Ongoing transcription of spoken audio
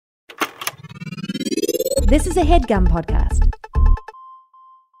This is a HeadGum podcast.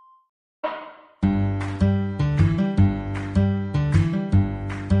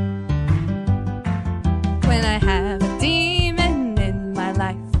 When I have a demon in my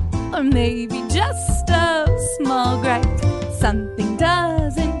life, or maybe just a small gripe, something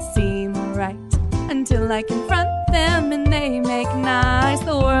doesn't seem right until I confront them and they make nice.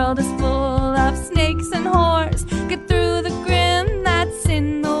 The world is full of snakes and whores. Get through the grim that's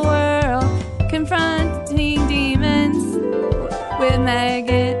in the world. Confronting demons with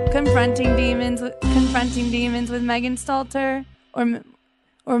Megan. Confronting demons with Megan Stalter or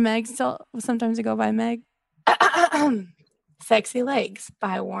Meg Stalter. Sometimes I go by Meg. Sexy Legs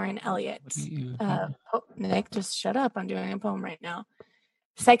by Warren Elliott. Nick, just shut up. I'm doing a poem right now.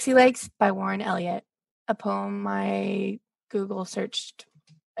 Sexy Legs by Warren Elliott. A poem I Google searched,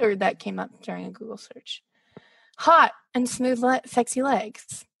 or that came up during a Google search. Hot and smooth sexy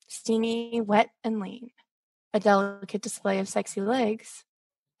legs. Steamy, wet, and lean. A delicate display of sexy legs.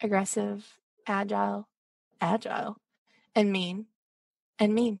 Aggressive, agile, and mean.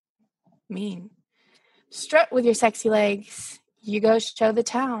 Strut with your sexy legs. You go show the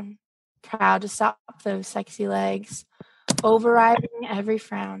town. Proud to stop those sexy legs. Overriding every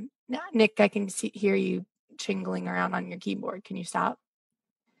frown. Now, Nick, I can hear you chingling around on your keyboard. Can you stop?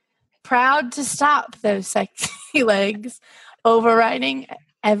 Proud to stop those sexy legs. Overriding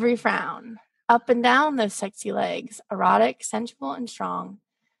every frown. Up and down those sexy legs. Erotic, sensual, and strong.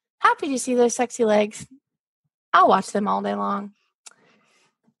 Happy to see those sexy legs. I'll watch them all day long.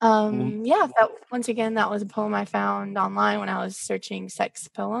 Once again, that was a poem I found online when I was searching sex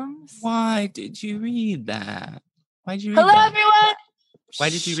poems. Why did you read that? Why did you read Hello, that? everyone. Why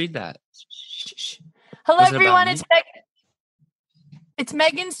did you read that? Hello, Was it everyone. about It's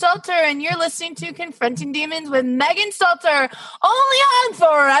Megan Stalter, and you're listening to Confronting Demons with Megan Stalter, only on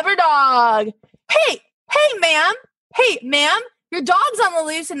Forever Dog. Hey, ma'am, your dog's on the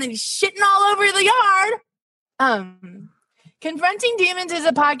loose and then he's shitting all over the yard. Confronting Demons is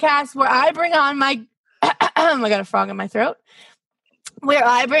a podcast where I bring on my I got a frog in my throat. Where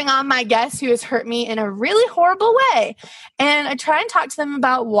I bring on my guest who has hurt me in a really horrible way. And I try and talk to them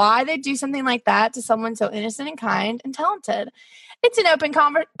about why they do something like that to someone so innocent and kind and talented. It's an open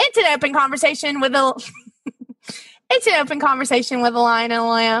conversation with a It's an open conversation with a lion and a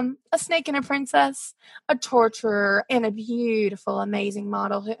lamb, a snake and a princess, a torturer, and a beautiful, amazing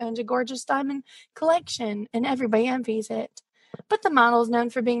model who owns a gorgeous diamond collection, and everybody envies it. But the model is known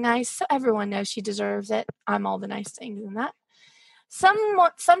for being nice, so everyone knows she deserves it. I'm all the nice things in that.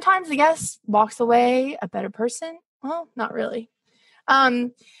 Sometimes the guest walks away a better person. Well, not really.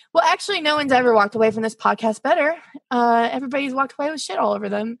 Actually, no one's ever walked away from this podcast better. Everybody's walked away with shit all over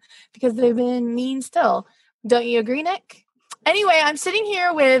them because they've been mean still. Don't you agree, Nick? Anyway, I'm sitting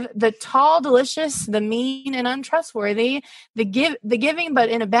here with the tall, delicious, the mean, and untrustworthy, the giving, but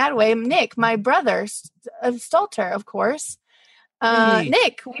in a bad way, Nick, my brother, Stalter, of course. Hey.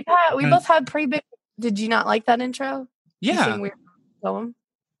 Nick, we both had pretty big. Did you not like that intro? Yeah. Poem?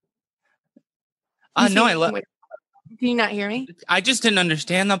 No, I love. Can you not hear me? I just didn't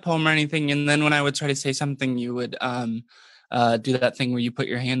understand the poem or anything, and then when I would try to say something, you would do that thing where you put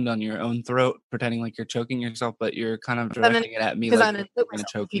your hand on your own throat, pretending like you're choking yourself, but you're kind of directing it at me like you're going to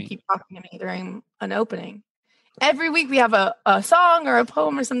choke me. You keep talking to me during an opening. Every week we have a song or a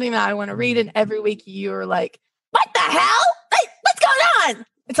poem or something that I want to read, and every week you're like, "What the hell? Hey, what's going on?"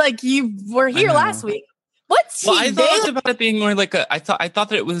 It's like you were here last week. I thought it was about it being more like I thought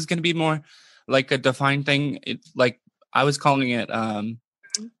that it was going to be more like a defined thing. It's like I was calling it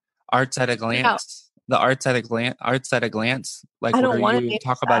arts at a glance. The arts at a glance. Like where you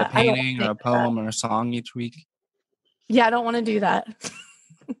talk about a painting or a poem or a song each week. Yeah, I don't want to do that.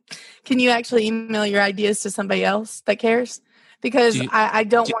 Can you actually email your ideas to somebody else that cares? Because I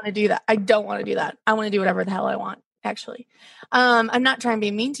don't want to do that. I don't want to do that. I want to do whatever the hell I want. Actually, I'm not trying to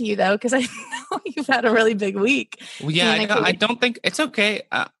be mean to you though, because I know you've had a really big week. Well, yeah, I don't think it's okay.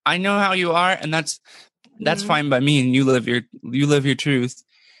 I know how you are, and that's fine by me. And you live your truth.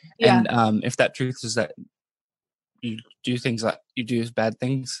 Yeah. And if that truth is that you do things that you do as bad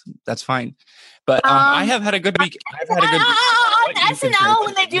things, that's fine. But I have had a good week. On SNL,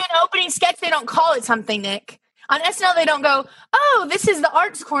 when they do an opening sketch, they don't call it something, Nick. On SNL, they don't go, "Oh, this is the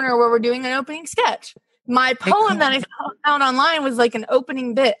arts corner where we're doing an opening sketch." My poem that I found online was like an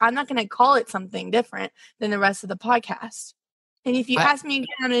opening bit. I'm not going to call it something different than the rest of the podcast. And if you ask me again,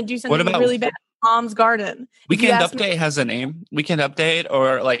 I'm going to do something really bad. Mom's Garden. Weekend Update has a name. Weekend Update,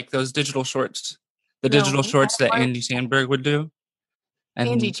 or like those digital shorts. The digital shorts that Andy Sandberg would do. And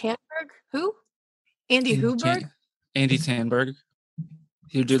Andy Sandberg? Who? Andy Huberg? Andy Sandberg.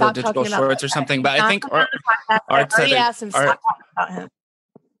 You do Stop the digital talking about shorts that or guy. something, He's but I not think coming on the podcast. I Arts already at a, asked him to art, stop talking about him.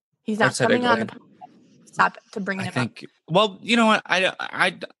 He's not Arts at a coming on the glance. podcast. Stop it to bringing I him up. think. Well, you know what?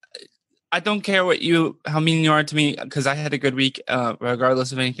 I don't care how mean you are to me because I had a good week,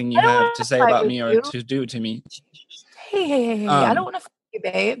 regardless of anything you I don't have want to to say fight about with me or you. to do to me. Hey. I don't want to fight you,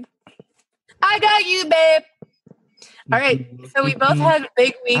 babe. I got you, babe. All right. So we both had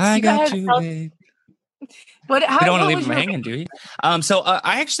big weeks. I you got you, babe. What? You don't want to what leave was him your hanging, do you? So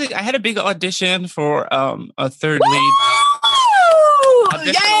I had a big audition for a third lead.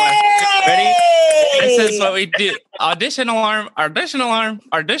 Audition alarm. Ready? This is what we do. Audition alarm. Audition alarm.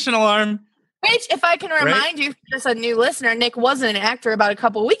 Audition alarm. Which, if I can remind you, just a new listener, Nick wasn't an actor about a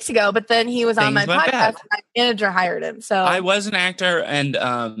couple weeks ago, but then he was on my podcast and my manager hired him. So I was an actor and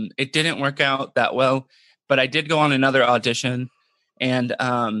it didn't work out that well, but I did go on another audition and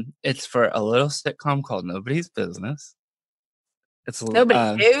it's for a little sitcom called Nobody's Business. It's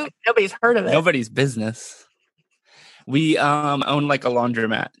nobody's heard of it. Nobody's Business. We own like a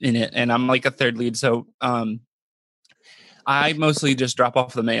laundromat in it and I'm like a third lead. So I mostly just drop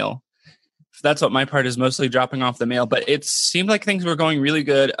off the mail. That's what my part is, mostly dropping off the mail. But it seemed like things were going really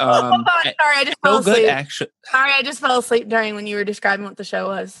good. Sorry, I just fell asleep. Actually. Sorry, I just fell asleep during when you were describing what the show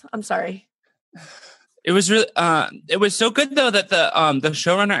was. I'm sorry. It was really. It was so good though that the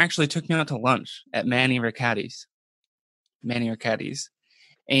showrunner actually took me out to lunch at Manny Riccati's.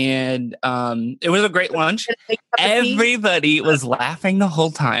 And it was a great lunch. Everybody was laughing the whole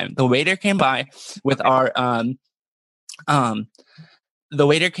time. The waiter came by with our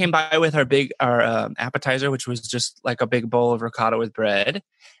appetizer, which was just like a big bowl of ricotta with bread.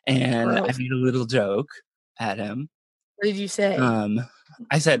 And I made a little joke at him. What did you say?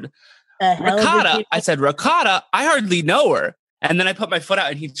 I said, ricotta. Ricotta. I hardly know her. And then I put my foot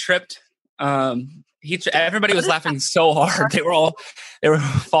out and he tripped. Everybody was laughing so hard. They were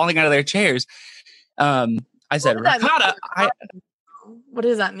falling out of their chairs. I said, ricotta. What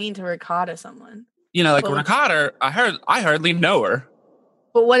does that mean to ricotta someone? You know, like ricotta. I hardly know her.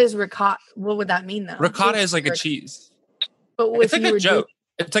 But what is ricotta? What would that mean, though? Ricotta is like a cheese. But it's like a joke.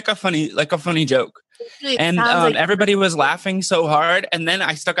 It's like a funny joke. And everybody was laughing so hard. And then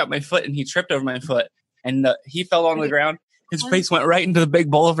I stuck out my foot, and he tripped over my foot, and he fell on the ground. His face went right into the big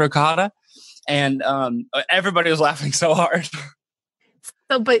bowl of ricotta, and everybody was laughing so hard.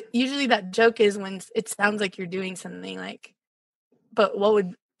 So, but usually that joke is when it sounds like you're doing something like. But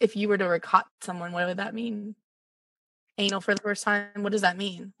if you were to ricotta someone? What would that mean? Anal for the first time? What does that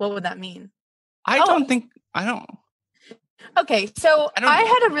mean? What would that mean? I don't. Okay, so I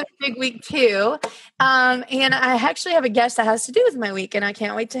had a really big week too. And I actually have a guest that has to do with my week, and I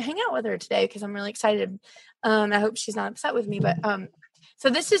can't wait to hang out with her today because I'm really excited. I hope she's not upset with me. But so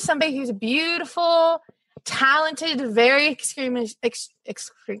this is somebody who's beautiful, talented, very extremely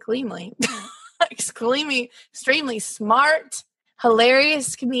smart,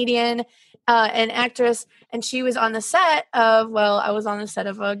 hilarious comedian and actress. And she was on the set of, I was on the set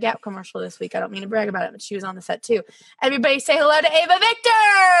of a Gap commercial this week. I don't mean to brag about it, but she was on the set too. Everybody say hello to Ava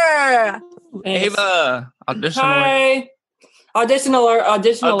Victor. Ava, audition alert.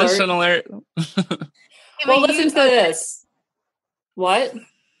 Audition alert. Well, listen to this. What?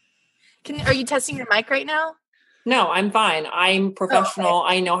 Are you testing your mic right now? No, I'm fine. I'm professional. Oh,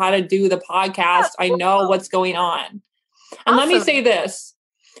 okay. I know how to do the podcast. I know what's going on. And let me say this.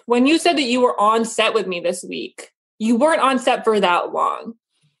 When you said that you were on set with me this week, you weren't on set for that long.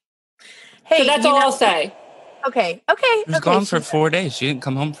 Hey, so that's all I'll say. Okay. She was gone for 4 days. She didn't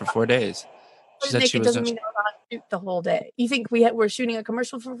come home for 4 days. She said she was. It doesn't mean I was on shoot the whole day. You think we're shooting a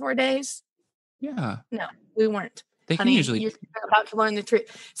commercial for 4 days? Yeah. No, we weren't. They can usually. You're about to learn the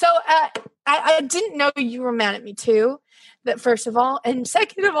truth. So I didn't know you were mad at me too. That first of all, and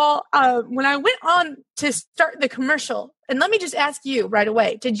second of all, when I went on to start the commercial, and let me just ask you right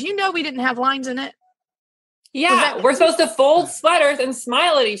away: did you know we didn't have lines in it? Yeah, we're supposed to fold sweaters and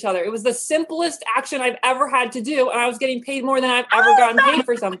smile at each other. It was the simplest action I've ever had to do, and I was getting paid more than I've ever gotten paid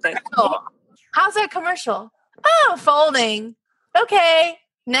for something. How's that commercial? Oh, folding. Okay,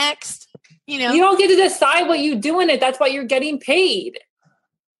 next. You don't get to decide what you do in it. That's why you're getting paid.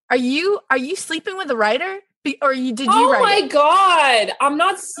 Are you sleeping with a writer? Or did you write it? Oh my God. I'm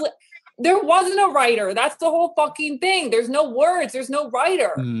not there wasn't a writer. That's the whole fucking thing. There's no words. There's no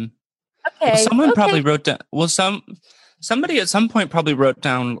writer. Mm. Okay. Well, someone probably wrote down somebody at some point probably wrote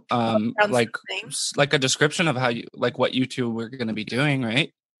down like a description of how you what you two were going to be doing,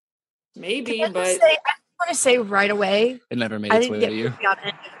 right? Maybe, but I want to say right away. It never made its way to you. On any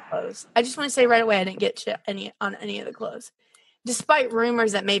of the clothes. I just want to say right away I didn't get shit on any of the clothes. Despite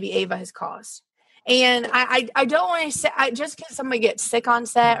rumors that maybe Ava has caused. And I don't want to say just because somebody gets sick on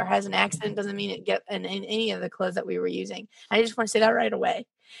set or has an accident doesn't mean it get in any of the clothes that we were using. I just want to say that right away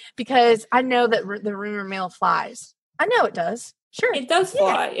because I know that the rumor mill flies. I know it does. Sure, it does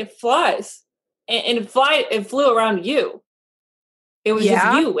fly. It flies, and it flew around you. It was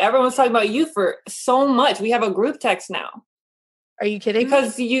just you. Everyone's talking about you for so much. We have a group text now. Are you kidding?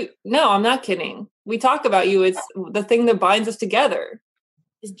 Because no, I'm not kidding. We talk about you. It's the thing that binds us together.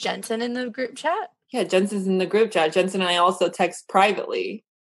 Is Jensen in the group chat? Yeah, Jensen's in the group chat. Jensen and I also text privately.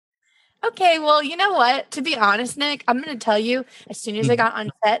 Okay, well, you know what? To be honest, Nick, I'm going to tell you, as soon as I got on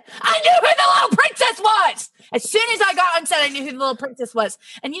set, I knew who the little princess was. As soon as I got on set, I knew who the little princess was.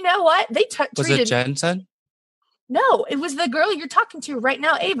 And you know what? They was it Jensen? No, it was the girl you're talking to right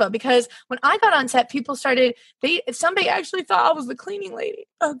now, Ava, because when I got on set, people started, somebody actually thought I was the cleaning lady.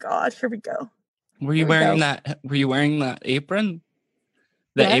 Oh God, here we go. Were you wearing that apron?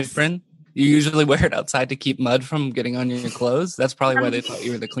 The apron? You usually wear it outside to keep mud from getting on your clothes? That's probably why they thought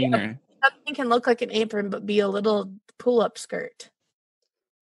you were the cleaner. Something can look like an apron, but be a little pull-up skirt.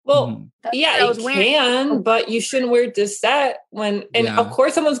 Well, yeah, it can, but you shouldn't wear it to set of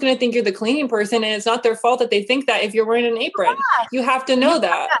course someone's going to think you're the cleaning person, and it's not their fault that they think that if you're wearing an apron. You have to know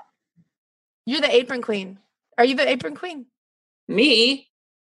that. You're the apron queen. Are you the apron queen? Me?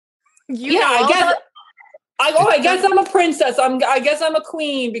 I guess I'm a princess. I guess I'm a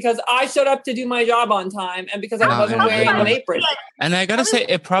queen because I showed up to do my job on time and because I wasn't wearing an apron. And I gotta say,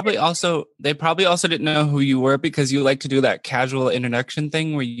 they probably also didn't know who you were because you like to do that casual introduction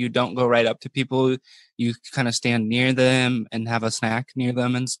thing where you don't go right up to people. You kind of stand near them and have a snack near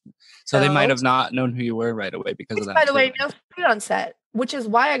them, and so they might have not known who you were right away because of that. By the way, no food on set, which is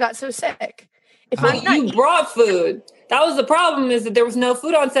why I got so sick. You brought food. That was the problem, is that there was no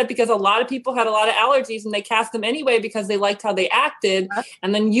food on set because a lot of people had a lot of allergies and they cast them anyway because they liked how they acted.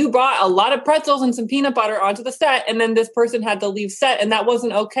 And then you brought a lot of pretzels and some peanut butter onto the set, and then this person had to leave set, and that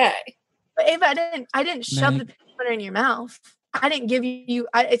wasn't okay. But Ava, I didn't shove the peanut butter in your mouth. I didn't give you.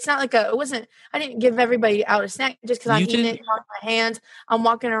 It's not like I didn't give everybody out a snack just because I'm eating it on my hands. I'm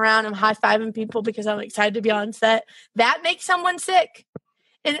walking around. I'm high fiving people because I'm excited to be on set. That makes someone sick.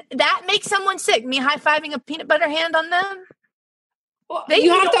 And that makes someone sick. Me high-fiving a peanut butter hand on them? Well, you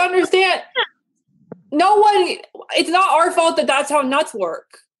have to understand. It's not our fault that that's how nuts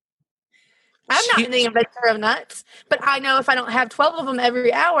work. I'm not the inventor of nuts. But I know if I don't have 12 of them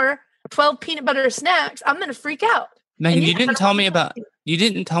every hour, 12 peanut butter snacks, I'm going to freak out. Megan, you didn't tell me about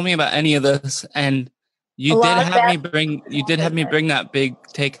any of this. And you did have me bring that big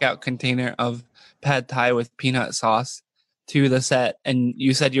takeout container of pad thai with peanut sauce to the set, and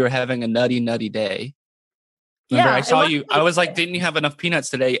you said you were having a nutty day. Remember, I saw you. I was like, didn't you have enough peanuts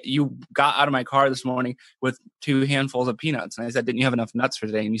today? You got out of my car this morning with 2 handfuls of peanuts. And I said, didn't you have enough nuts for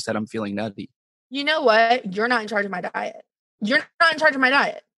today? And you said, I'm feeling nutty. You know what? You're not in charge of my diet. You're not in charge of my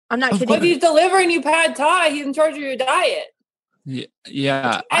diet. I'm not kidding. But he's delivering you pad thai. He's in charge of your diet.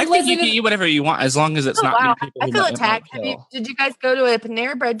 Yeah. I think you can eat whatever you want as long as it's not. Wow. I feel attacked. Did you guys go to a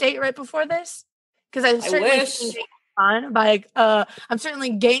Panera Bread date right before this? Because I certainly on by I'm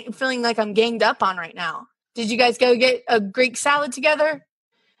certainly feeling like I'm ganged up on right now. Did you guys go get a Greek salad together?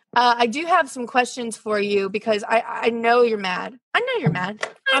 I do have some questions for you because I know you're mad.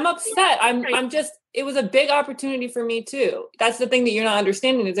 I'm upset. I'm just, it was a big opportunity for me too. That's the thing that you're not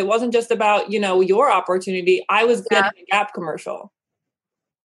understanding, is it wasn't just about, your opportunity. I was getting a Gap commercial.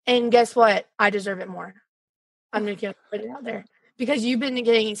 And guess what? I deserve it more. I'm going to put it out there. Because you've been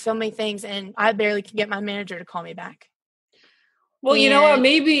getting so many things, and I barely can get my manager to call me back. Well, you know what?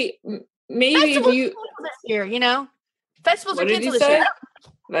 Maybe if you this year, festivals are canceled this year.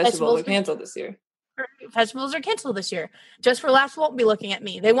 Festivals are canceled this year. Festivals are canceled this year. Just for Laughs won't be looking at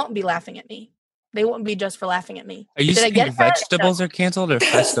me. They won't be laughing at me. They won't be just for laughing at me. Are you saying vegetables are canceled or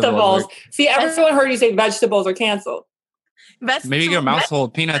festivals? See, everyone heard you say vegetables are canceled. Maybe your mouth's full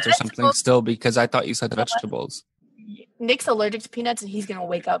of peanuts or something still, because I thought you said vegetables. Nick's allergic to peanuts, and he's going to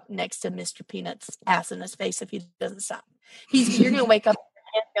wake up next to Mr. Peanut's ass in his face if he doesn't stop. You're going to wake up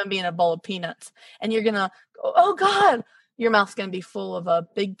and it's going to be in a bowl of peanuts, and you're going to go, oh God, your mouth's going to be full of a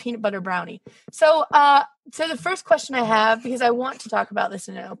big peanut butter brownie. So the first question I have, because I want to talk about this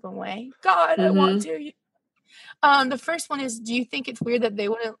in an open way. God, I want to. The first one is, do you think it's weird that they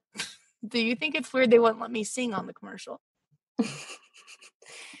wouldn't let me sing on the commercial?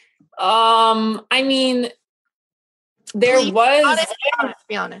 I mean, there Please, was.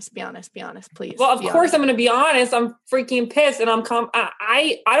 Be honest, please. Well, of course, I'm going to be honest. I'm freaking pissed, and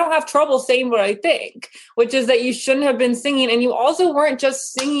I don't have trouble saying what I think, which is that you shouldn't have been singing, and you also weren't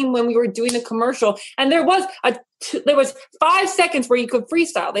just singing when we were doing the commercial. And there was 5 seconds where you could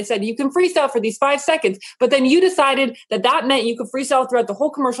freestyle. They said you can freestyle for these 5 seconds, but then you decided that meant you could freestyle throughout the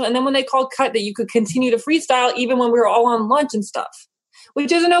whole commercial. And then when they called cut, that you could continue to freestyle even when we were all on lunch and stuff,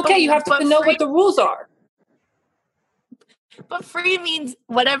 which isn't okay. You have to know what the rules are. But free means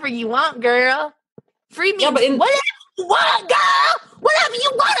whatever you want, girl. Free means whatever you want, girl. Whatever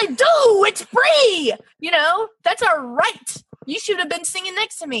you want to do, it's free. You know, that's our right. You should have been singing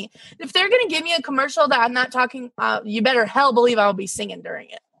next to me. If they're going to give me a commercial that I'm not talking, you better hell believe I'll be singing during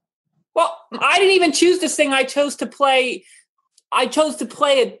it. Well, I didn't even choose to sing. I chose to play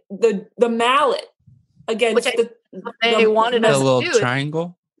the mallet against they wanted us to do. The little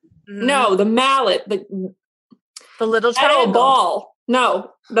triangle? No, the mallet. The little metal triangle. ball.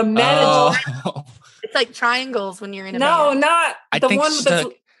 No, the metal. Oh. It's like triangles when you're in a No, band. not the one with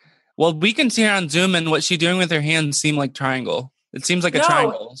the... Well, we can see her on Zoom, and what she's doing with her hands seem like triangle. It seems like a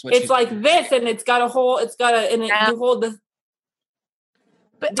triangle. It's like this, and it's got a hole. It's got you hold the...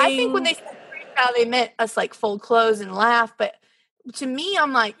 But ding. I think when they said freestyle, they meant us like fold clothes and laugh. But to me,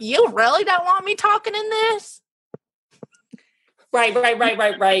 I'm like, you really don't want me talking in this? Right.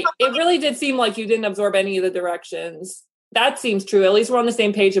 It really did seem like you didn't absorb any of the directions. That seems true. At least we're on the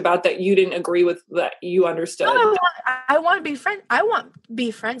same page about that. You didn't agree with that. You understood. No, I want to be friends. I want to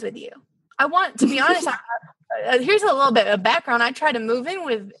be friends with you. I want to be honest. Here's a little bit of background. I tried to move in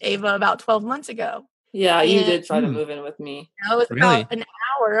with Ava about 12 months ago. Yeah, you did try to move in with me. It was about an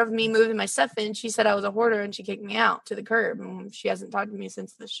hour of me moving my stuff in. She said I was a hoarder and she kicked me out to the curb. And she hasn't talked to me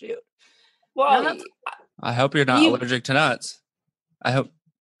since the shoot. Well, I hope you're not allergic to nuts. I hope,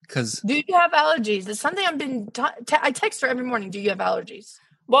 because... Do you have allergies? It's something I've been... I text her every morning. Do you have allergies?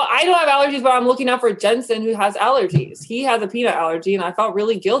 Well, I don't have allergies, but I'm looking out for Jensen, who has allergies. He has a peanut allergy, and I felt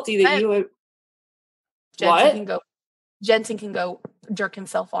really guilty that you would... Jensen can go jerk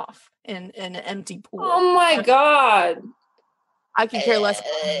himself off in an empty pool. Oh, my God. I can care less.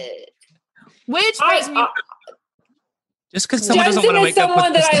 Which brings me... Just because someone doesn't want to wake up with...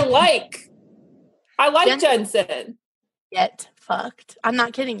 Jensen is someone that I like. I like Jensen. Get fucked. I'm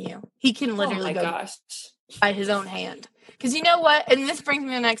not kidding you. He can literally go by his own hand. Because you know what? And this brings me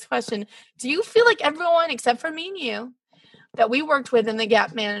to the next question. Do you feel like everyone except for me and you that we worked with in the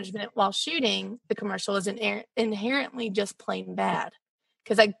Gap management while shooting the commercial is inherently just plain bad?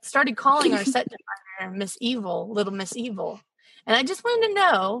 Because I started calling our set designer Little Miss Evil. And I just wanted to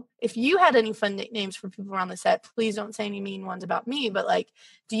know if you had any fun nicknames for people around the set. Please don't say any mean ones about me. But, like,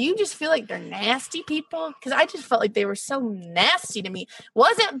 do you just feel like they're nasty people? Because I just felt like they were so nasty to me.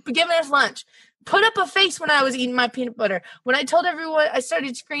 Wasn't giving us lunch. Put up a face when I was eating my peanut butter. When I told everyone, I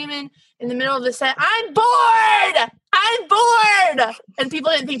started screaming in the middle of the set, I'm bored! I'm bored! And people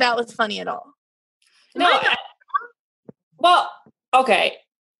didn't think that was funny at all. Well, okay.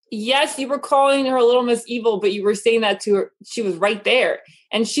 Yes, you were calling her Little Miss Evil, but you were saying that to her. She was right there,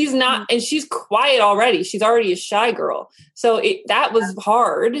 and she's not, and she's quiet already. She's already a shy girl. So that was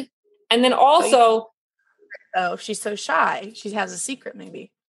hard. And then also, she's so shy. She has a secret,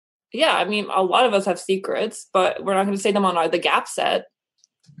 maybe. Yeah, I mean, a lot of us have secrets, but we're not going to say them on the Gap set.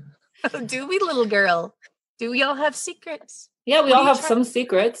 Do we, little girl? Do we all have secrets? Yeah, we all have some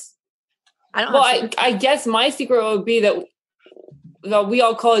secrets. I guess my secret would be that we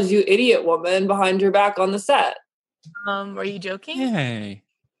all called you idiot woman behind your back on the set. Were you joking? Hey.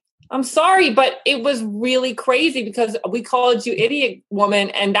 I'm sorry, but it was really crazy because we called you idiot woman,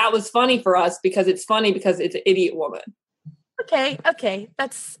 and that was funny for us because it's funny because it's an idiot woman. Okay.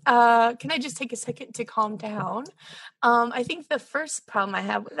 That's can I just take a second to calm down? I think the first problem I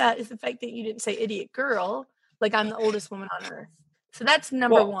have with that is the fact that you didn't say idiot girl, like I'm the oldest woman on earth. So that's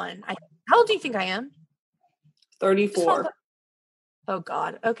number one. How old do you think I am? 34. Oh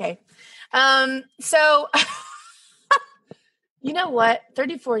God. Okay. So you know what?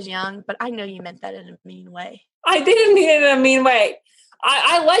 34 is young, but I know you meant that in a mean way. I didn't mean it in a mean way.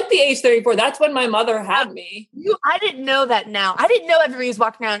 I like the age 34. That's when my mother had me. I didn't know that now. I didn't know everybody was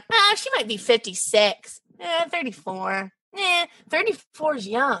walking around. She might be 56. 34. 34 is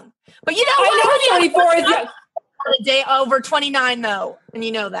young. But you know what? I know 34 is young. A day over 29 though. And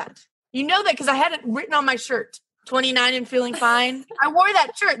you know that. You know that because I had it written on my shirt. 29 and feeling fine. I wore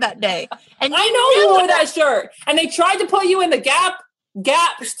that shirt that day. And I know you wore that shirt. And they tried to put you in the Gap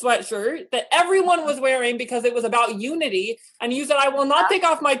sweatshirt that everyone was wearing because it was about unity. And you said, I will not take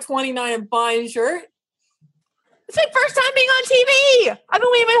off my 29 and fine shirt. It's my first time being on TV. I've been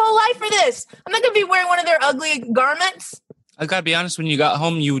waiting my whole life for this. I'm not going to be wearing one of their ugly garments. I gotta be honest, when you got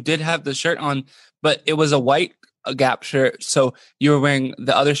home, you did have the shirt on, but it was a white Gap shirt. So you were wearing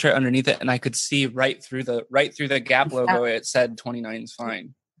the other shirt underneath it, and I could see right through the Gap logo. It said 29 is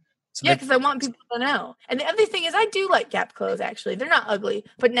fine. So yeah, because I want people to know. And the other thing is, I do like Gap clothes, actually. They're not ugly,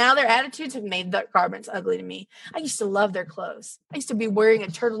 but now their attitudes have made the garments ugly to me. I used to love their clothes. I used to be wearing a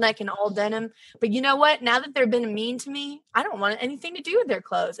turtleneck and all denim. But you know what? Now that they've been mean to me, I don't want anything to do with their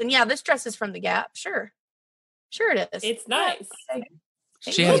clothes. And yeah, this dress is from the Gap. Sure it is. It's nice.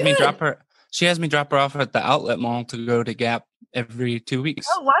 She has me drop her off at the outlet mall to go to Gap every 2 weeks.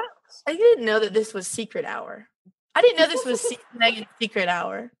 Oh, what? I didn't know that this was secret hour. I didn't know this was Megan's secret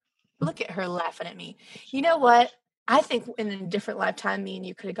hour. Look at her laughing at me. You know what? I think in a different lifetime, me and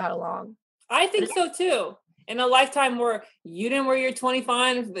you could have got along. I think so too. In a lifetime where you didn't wear your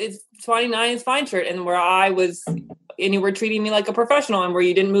 29 is fine shirt, and where I was, and you were treating me like a professional, and where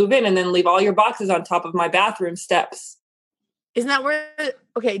you didn't move in and then leave all your boxes on top of my bathroom steps. Isn't that where?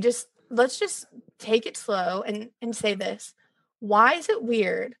 Okay, let's just take it slow and say this. Why is it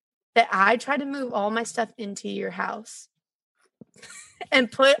weird that I try to move all my stuff into your house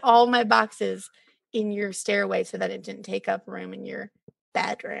and put all my boxes in your stairway so that it didn't take up room in your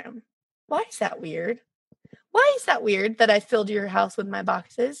bedroom? Why is that weird? Why is that weird that I filled your house with my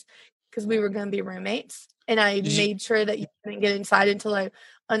boxes? Because we were going to be roommates, and I made sure that you couldn't get inside until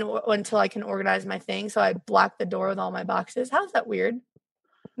I can organize my things. So I blocked the door with all my boxes. How's that weird?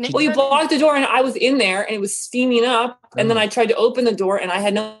 Well, you blocked the door, and I was in there, and it was steaming up. And then I tried to open the door, and I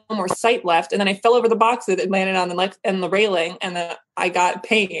had no more sight left. And then I fell over the boxes and landed on the railing, and then I got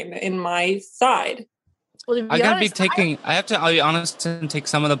pain in my side. Well, I have to I'll be honest and take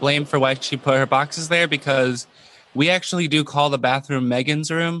some of the blame for why she put her boxes there, because we actually do call the bathroom Megan's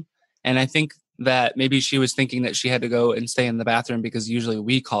room. And I think that maybe she was thinking that she had to go and stay in the bathroom because usually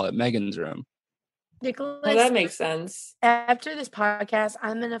we call it Megan's room. Nicholas, well, that makes sense. After this podcast,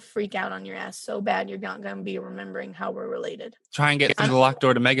 I'm going to freak out on your ass so bad you're not going to be remembering how we're related. Try and get through the locked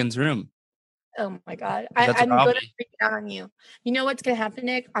door to Megan's room. Oh my God. I'm going to freak out on you. You know what's going to happen,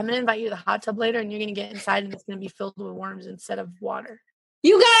 Nick? I'm going to invite you to the hot tub later, and you're going to get inside, and it's going to be filled with worms instead of water.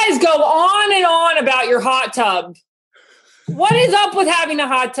 You guys go on and on about your hot tub. What is up with having a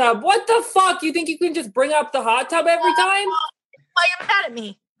hot tub? What the fuck? You think you can just bring up the hot tub every time? Why you're mad at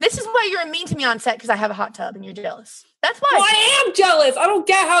me? This is why you're mean to me on set, because I have a hot tub and you're jealous. That's why. Well, I am jealous. I don't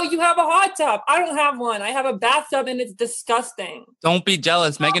get how you have a hot tub. I don't have one. I have a bathtub, and it's disgusting. Don't be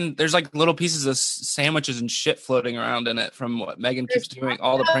jealous, Megan. There's like little pieces of sandwiches and shit floating around in it from what Megan keeps doing,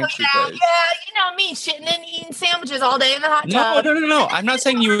 all the pranks she plays. Yeah, you know me, shitting and eating sandwiches all day in the hot tub. No. I'm not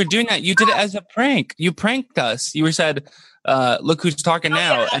saying you were doing that. You did it as a prank. You pranked us. You said, look who's talking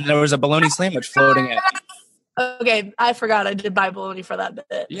now. And there was a bologna sandwich floating at you. Okay, I forgot I did buy bologna for that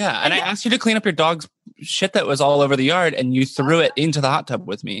bit. Yeah, and I asked you to clean up your dog's shit that was all over the yard, and you threw it into the hot tub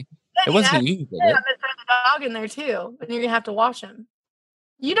with me. It wasn't you who did it. I'm going to throw the dog in there too, and you're going to have to wash him.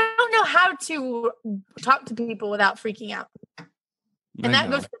 You don't know how to talk to people without freaking out. And that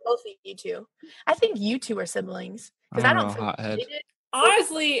goes for both of you two. I think you two are siblings. Because I don't hothead.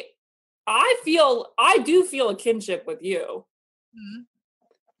 Honestly, I do feel a kinship with you. Mm-hmm.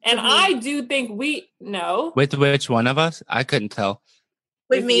 And I do think no. With which one of us? I couldn't tell.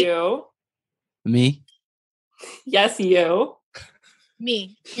 With me. You. Me? Yes, you.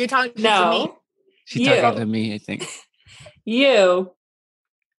 Me. You're talking to me. She's talking to me, I think. You.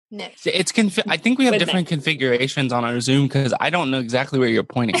 Nick. It's I think we have different configurations on our Zoom because I don't know exactly where you're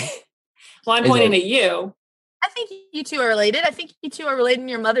pointing. Well, I'm pointing at you. I think you two are related. I think you two are related, and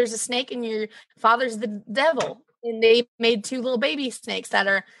your mother's a snake and your father's the devil. And they made two little baby snakes that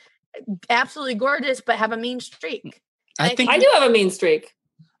are absolutely gorgeous, but have a mean streak. I think I do have a mean streak.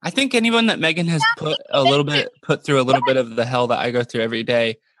 I think anyone that Megan has put through a little bit of the hell that I go through every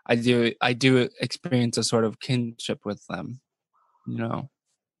day, I do experience a sort of kinship with them. You know.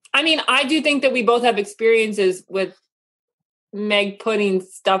 I mean, I do think that we both have experiences with Meg putting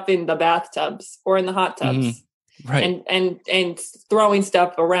stuff in the bathtubs or in the hot tubs. Mm-hmm. Right. And throwing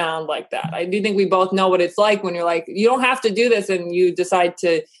stuff around like that. I do think we both know what it's like when you're like, you don't have to do this, and you decide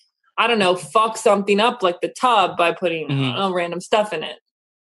to, I don't know, fuck something up like the tub by putting random stuff in it.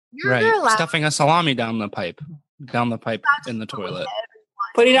 Stuffing a salami down the pipe in the toilet.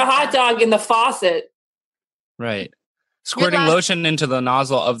 Putting a hot dog in the faucet. Right. Squirting lotion into the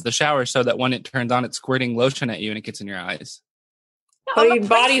nozzle of the shower so that when it turns on, it's squirting lotion at you and it gets in your eyes. Putting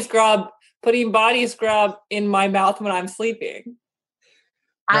body scrub in my mouth when I'm sleeping.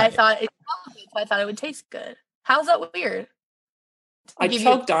 Right. I thought it would taste good. How's that weird? I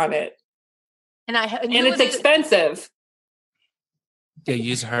choked on it. And it's expensive. Yeah,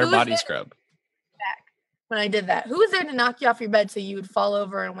 use her body scrub. When I did that, who was there to knock you off your bed so you would fall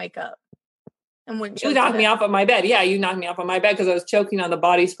over and wake up? And when you knocked me off of my bed. Yeah, you knocked me off of my bed because I was choking on the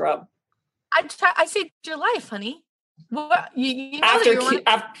body scrub. I saved your life, honey. Well, you know after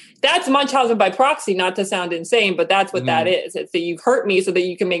that's Munchausen by proxy, not to sound insane, but that's what that is. It's that you've hurt me so that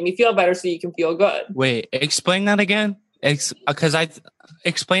you can make me feel better so you can feel good. Wait, explain that again. Because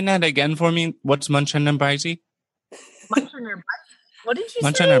explain that again for me. What's Munchausen and Brisey? What did you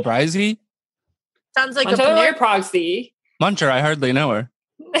Munchausen say? and Brisey? Sounds like Munchausen by proxy. Muncher, I hardly know her.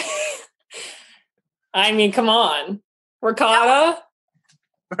 I mean, come on. Ricotta?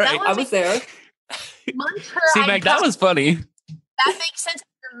 Right. I was there. Muncher, See, Meg, that was funny. That makes sense.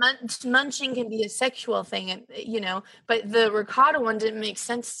 Munching can be a sexual thing, and but the ricotta one didn't make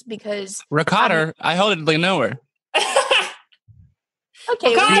sense because Ricotta, I hardly know her.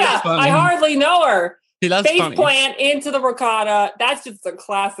 Okay, ricotta, I hardly know her. See, that's Face funny. plant into the ricotta. That's just a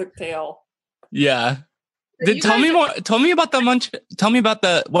classic tale. Yeah. Tell me more. Tell me about the munch. Tell me about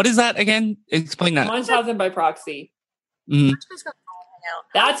the. What is that again? Explain that. Munchausen by proxy. Mm-hmm.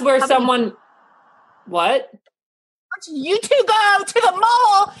 That's where someone. What? You two go to the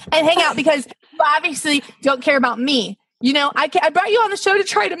mall and hang out because you obviously don't care about me. I brought you on the show to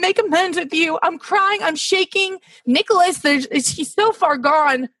try to make amends with you. I'm crying. I'm shaking. Nicholas, he's so far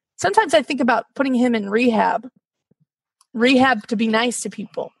gone. Sometimes I think about putting him in rehab to be nice to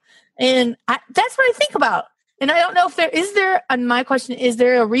people. And that's what I think about. And I don't know if and my question, is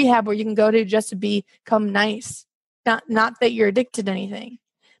there a rehab where you can go to just to become nice? Not that you're addicted to anything,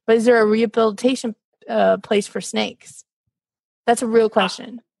 but is there a rehabilitation place for snakes? That's a real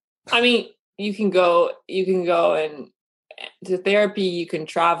question. I mean, you can go and to therapy, you can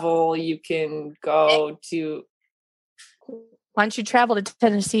travel, you can go to. Why don't you travel to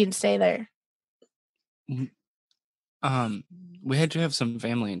Tennessee and stay there? We had to have some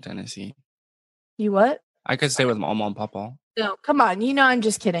family in Tennessee. You what? I could stay with Mama and Papa. No, come on. I'm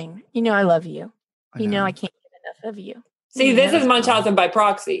just kidding. I love you. I can't get enough of you. See, this is Munchausen by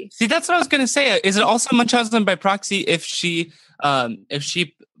proxy. See, that's what I was going to say. Is it also Munchausen by proxy if she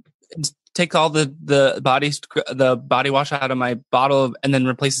takes all the body wash out of my bottle and then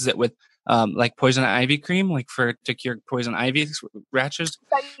replaces it with like poison ivy cream, like to cure poison ivy rashes?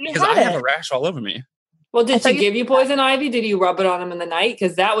 Because I have a rash all over me. Well, did she give you poison ivy? Did you rub it on him in the night?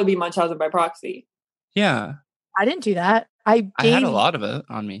 Because that would be Munchausen by proxy. Yeah. I didn't do that. I had a lot of it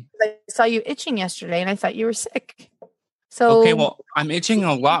on me. I saw you itching yesterday and I thought you were sick. So okay, well, I'm itching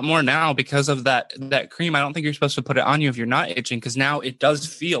a lot more now because of that cream. I don't think you're supposed to put it on you if you're not itching, because now it does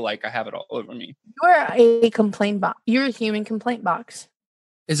feel like I have it all over me. You're a complaint box. You're a human complaint box.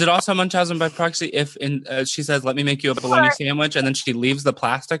 Is it also Munchausen by proxy if she says, let me make you a bologna sandwich, and then she leaves the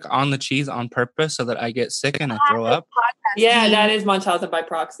plastic on the cheese on purpose so that I get sick and I throw up? Yeah, that is Munchausen by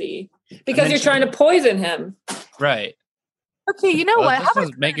proxy. Because you're trying to poison him. Right. Okay, you know what? This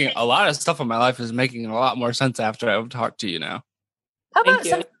is making a lot of stuff in my life is making a lot more sense after I've talked to you now. How about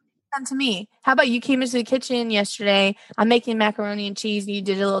something done to me? How about you came into the kitchen yesterday? I'm making macaroni and cheese, and you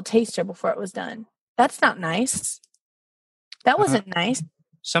did a little taster before it was done. That's not nice. That wasn't nice.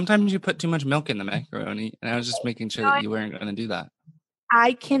 Sometimes you put too much milk in the macaroni, and I was just making sure that you weren't going to do that.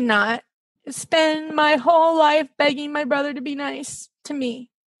 I cannot spend my whole life begging my brother to be nice to me.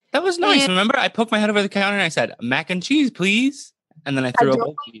 That was nice. Remember, I poked my head over the counter and I said, mac and cheese, please. And then I threw a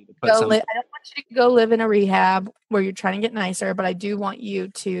bowl to you to put some. I don't want you to go live in a rehab where you're trying to get nicer, but I do want you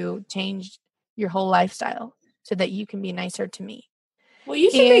to change your whole lifestyle so that you can be nicer to me. Well, you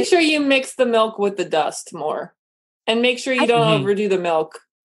should make sure you mix the milk with the dust more. And make sure you don't overdo the milk.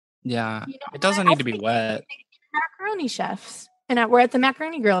 Yeah, it doesn't need to be wet. Macaroni chefs, and we're at the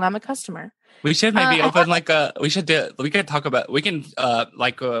Macaroni Grill, and I'm a customer. We should maybe open we could talk about round.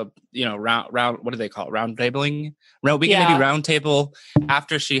 What do they call it? Round tabling. We can maybe round table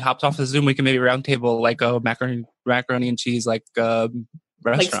after she hops off the Zoom. We can maybe round table like a macaroni and cheese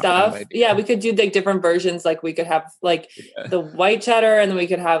restaurant stuff. Yeah, we could do different versions. Like we could have the white cheddar, and then we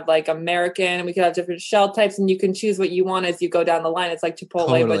could have American, and we could have different shell types, and you can choose what you want as you go down the line. It's like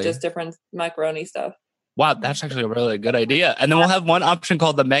Chipotle, but just different macaroni stuff. Wow, that's actually a really good idea. And then we'll have one option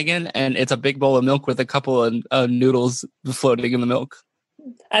called the Megan, and it's a big bowl of milk with a couple of noodles floating in the milk.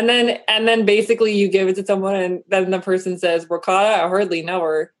 And then basically you give it to someone, and then the person says, ricotta, I hardly know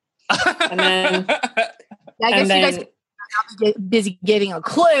her. And then I guess you guys I'll be busy getting a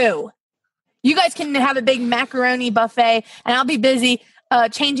clue. You guys can have a big macaroni buffet, and I'll be busy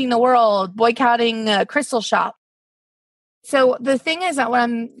changing the world, boycotting Crystal Shop. So the thing is that what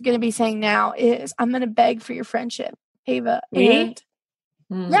I'm going to be saying now is I'm going to beg for your friendship, Ava. Me?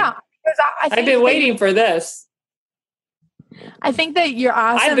 And yeah, I've been waiting for this. I think that you're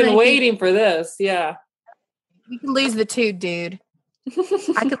awesome. I've been waiting for this. Yeah. You can lose the two, dude. I could lose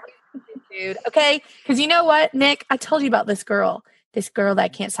the two, dude. Okay. Because you know what, Nick? I told you about this girl. This girl that I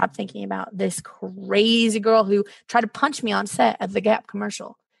can't stop thinking about. This crazy girl who tried to punch me on set at the Gap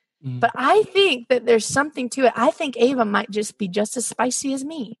commercial. But I think that there's something to it. I think Ava might just be just as spicy as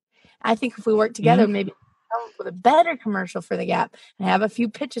me. I think if we work together, maybe come up with a better commercial for the Gap. And I have a few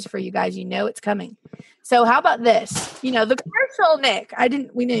pitches for you guys. You know it's coming. So how about this? You know, the commercial, Nick,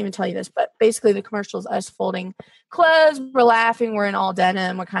 we didn't even tell you this, but basically the commercial is us folding clothes. We're laughing. We're in all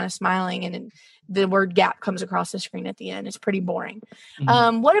denim. We're kind of smiling. And the word Gap comes across the screen at the end. It's pretty boring.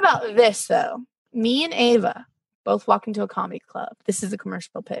 What about this, though? Me and Ava both walk into a comedy club. This is a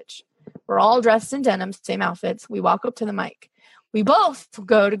commercial pitch. We're all dressed in denim, same outfits. We walk up to the mic. We both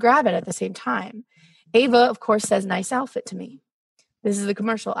go to grab it at the same time. Ava, of course, says, nice outfit to me. This is the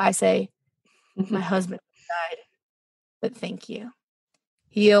commercial. I say, my husband died, but thank you.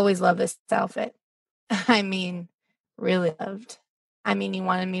 He always loved this outfit. I mean, really loved. I mean, he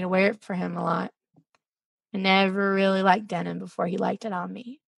wanted me to wear it for him a lot. I never really liked denim before he liked it on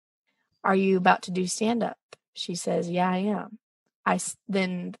me. Are you about to do stand-up? She says, yeah, I am.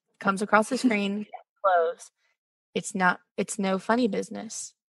 Then comes across the screen, clothes. It's no funny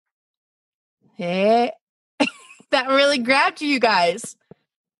business. Hey, that really grabbed you guys.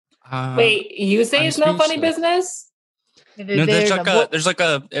 Wait, you say it's no funny business? No, there's like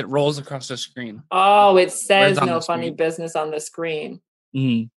a, it rolls across the screen. Oh, it says no funny business on the screen.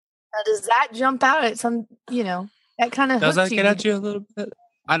 Mm. Now, does that jump out at some, that kind of does that get at you a little bit?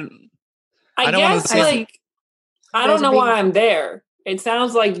 I guess, I don't know why I'm there. It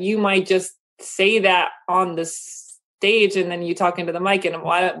sounds like you might just say that on the stage and then you talk into the mic and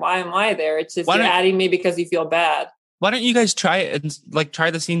why am I there? It's just you're adding me because you feel bad. Why don't you guys try it and try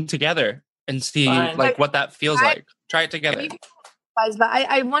the scene together and see what that feels like? Try it together. But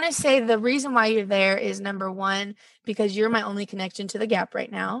I want to say the reason why you're there is number one, because you're my only connection to the Gap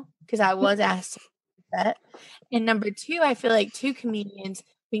right now, because I was asked to do that. And number two, I feel like two comedians,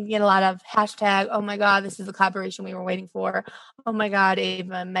 we can get a lot of hashtag, oh my God, this is the collaboration we were waiting for. Oh my God,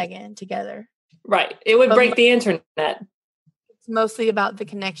 Ava and Megan together. Right. It would break the internet. It's mostly about the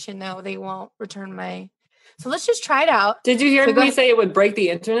connection, though. They won't return So let's just try it out. Did you hear me say it would break the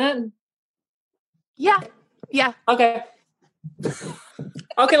internet? Yeah. Yeah. Okay.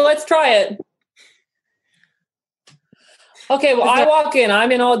 Okay, let's try it. Okay, well, I walk in.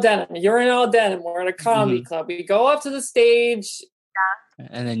 I'm in all denim. You're in all denim. We're in a comedy club. We go up to the stage.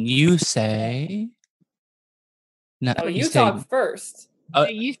 And then you say... No, you talk first. I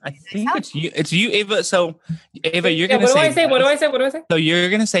think it's you, Ava. So, Ava, you're going to say... What do I say? So you're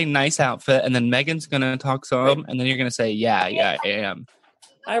going to say nice outfit, and then Megan's going to talk some, and then you're going to say, yeah, I am.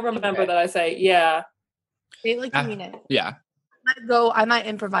 I remember that I say, yeah. Say it like you mean it. Yeah. I might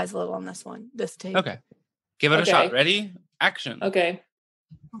improvise a little on this take. Okay. Give it a shot. Ready? Action. Okay.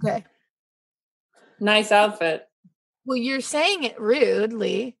 Nice outfit. Well, you're saying it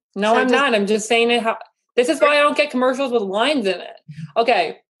rudely. No, I'm not. I'm just saying it. This is why I don't get commercials with lines in it.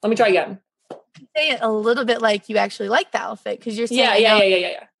 Okay. Let me try again. Say it a little bit like you actually like the outfit, because you're saying yeah.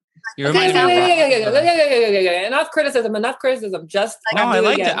 Yeah. Enough criticism. Just no, I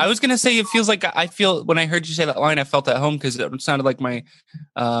liked it. I was gonna say it feels like I feel when I heard you say that line, I felt at home because it sounded like my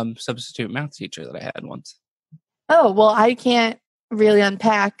substitute math teacher that I had once. Oh well, I can't really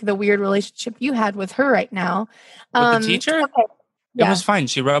unpack the weird relationship you had with her right now. With the teacher? Okay. Yeah. It was fine.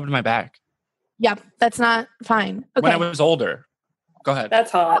 She rubbed my back. Yeah, that's not fine. Okay. When I was older. Go ahead.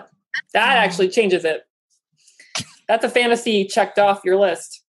 That's hot. That actually changes it. That's a fantasy checked off your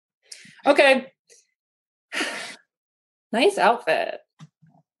list. Okay. Nice outfit.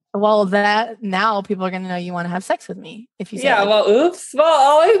 Well, that now people are going to know you want to have sex with me if you say oops. Well,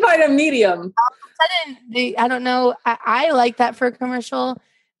 I'll always find a medium. I don't know. I like that for a commercial.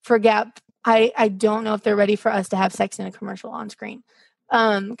 For Gap, I don't know if they're ready for us to have sex in a commercial on screen.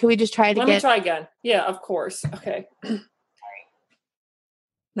 Can we just try it again? Let me try again. Yeah, of course. Okay.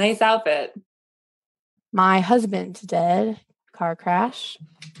 Nice outfit. My husband dead. Car crash.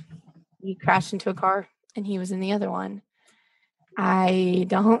 He crashed into a car and he was in the other one. I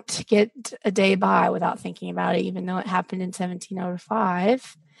don't get a day by without thinking about it, even though it happened in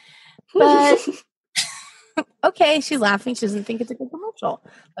 1705. But okay, she's laughing. She doesn't think it's a good commercial.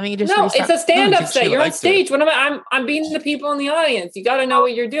 Let me just restart. It's a stand-up set. You're on stage. What am I? I'm being the people in the audience. You got to know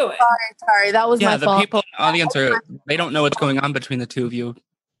what you're doing. Sorry, that was my fault. Yeah, the people in the audience they don't know what's going on between the two of you.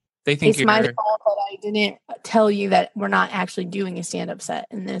 They think it's my fault that I didn't tell you that we're not actually doing a stand-up set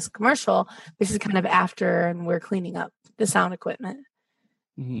in this commercial. This is kind of after, and we're cleaning up the sound equipment.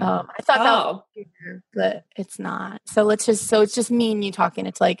 Mhm. I thought that was weird, but it's not. So it's just me and you talking.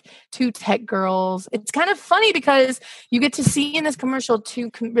 It's like two tech girls. It's kind of funny because you get to see in this commercial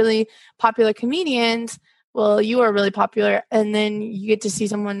two really popular comedians. Well, you are really popular, and then you get to see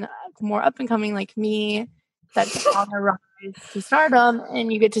someone more up and coming like me that's on the rise to stardom,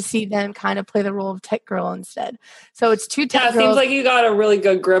 and you get to see them kind of play the role of tech girl instead. So it's two tech girls. Yeah, it seems like you got a really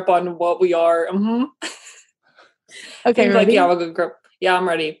good grip on what we are. Mm-hmm. Okay, seems ready? like you have a good grip. Yeah, I'm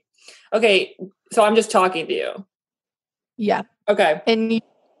ready. Okay, so I'm just talking to you. Yeah. Okay. And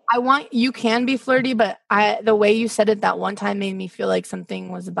you can be flirty, but the way you said it that one time made me feel like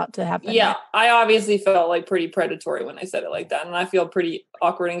something was about to happen. Yeah, I obviously felt like pretty predatory when I said it like that, and I feel pretty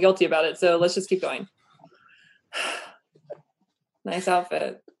awkward and guilty about it. So let's just keep going. Nice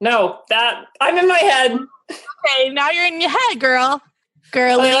outfit. No, that I'm in my head. Okay, now you're in your head, girl.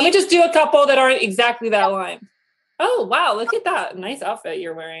 Girly. Okay, let me just do a couple that aren't exactly that line. Oh wow, look at that nice outfit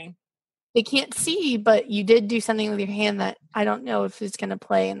you're wearing. They can't see, but you did do something with your hand that I don't know if it's going to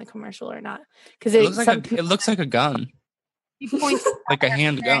play in the commercial or not. Because It looks like a gun, points like a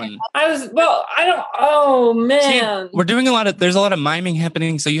hand gun. Oh man, See, we're doing there's a lot of miming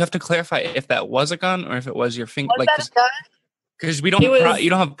happening, so you have to clarify if that was a gun or if it was your finger. Was that a gun? Because you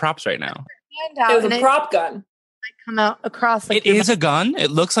don't have props right now. It was a prop gun. Come out across. Like it is a gun. It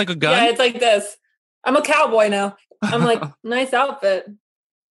looks like a gun. Yeah, it's like this. I'm a cowboy now. I'm like, nice outfit.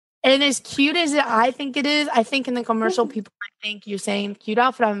 And as cute as I think it is, I think in the commercial people might think you're saying cute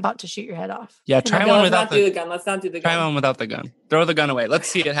outfit. I'm about to shoot your head off. Yeah, try one without the gun. Let's not do the gun. Try one without the gun. Throw the gun away. Let's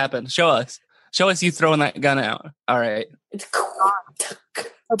see it happen. Show us you throwing that gun out. All right. It's cool.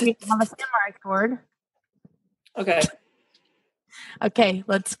 Okay, have a samurai sword. Okay. Okay,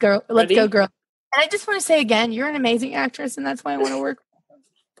 let's go. Let's go, girl. And I just want to say again, you're an amazing actress, and that's why I want to work with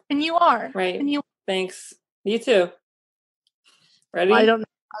you. And you are. Right. And Thanks. You too. Ready? I don't know.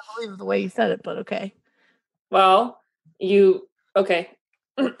 I believe the way you said it, but okay. Well, okay.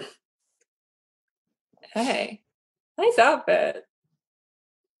 Hey, nice outfit.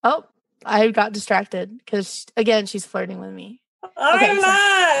 Oh, I got distracted because again, she's flirting with me. I'm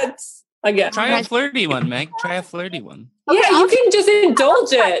not. Again. Try a flirty one, Meg. Try a flirty one. Okay, yeah, you can just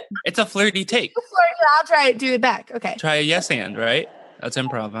indulge it. It's a flirty take. I'll try it. Do it back. Okay. Try a yes and, right? That's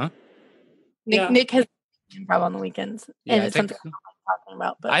improv, huh? Nick has improv on the weekends, and it's something I'm talking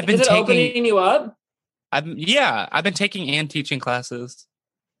about. But is it opening you up? I've been taking and teaching classes,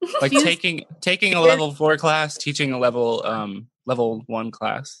 like taking a level 4 class, teaching a level 1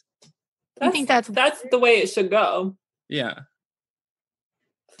 class. I think that's the way it should go. Yeah.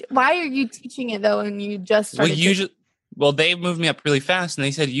 Why are you teaching it though? And you just started they moved me up really fast, and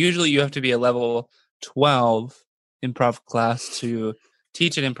they said usually you have to be a level 12 improv class to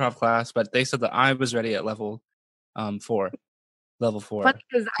teach an improv class, but they said that I was ready at level 4. Level 4.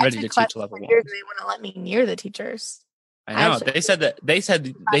 Ready to teach level 1. They wouldn't let me near the teachers. I know. They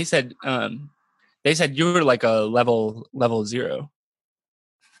said you were like a level 0.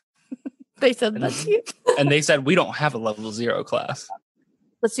 They said that's you. And they said we don't have a level 0 class.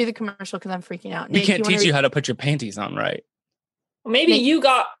 Let's do the commercial because I'm freaking out. We can't teach you how to put your panties on right. Maybe you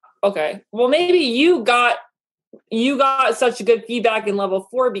got okay. Well, maybe you got such good feedback in level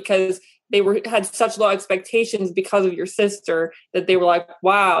 4 because they had such low expectations because of your sister that they were like,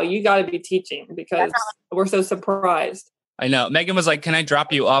 "Wow, you got to be teaching because we're so surprised." I know. Megan was like, "Can I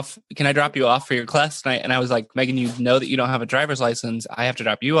drop you off? For your class tonight?" And I was like, "Megan, you know that you don't have a driver's license. I have to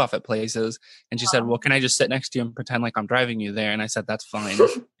drop you off at places." And she said, "Well, can I just sit next to you and pretend like I'm driving you there?" And I said, "That's fine.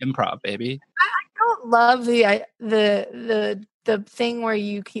 Improv, baby." I don't love the thing where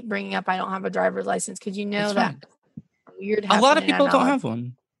you keep bringing up I don't have a driver's license because you know that weird. A lot of people don't have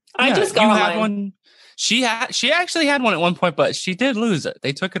one. I just got one. She actually had one at one point, but she did lose it.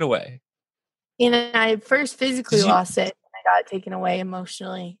 They took it away. And I first physically lost it. I got it taken away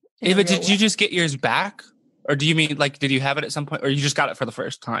emotionally. Ava, did you just get yours back? Or do you mean like, did you have it at some point or you just got it for the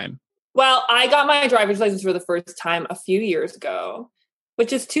first time? Well, I got my driver's license for the first time a few years ago,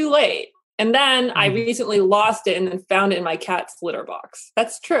 which is too late. And then I recently lost it and then found it in my cat's litter box.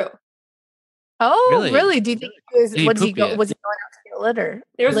 That's true. Oh, really? Do you think was he going out to get a litter?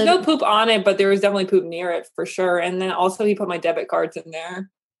 There was no poop on it, but there was definitely poop near it for sure. And then also he put my debit cards in there.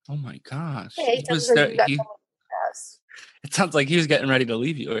 Oh my gosh. Hey, it sounds like he was getting ready to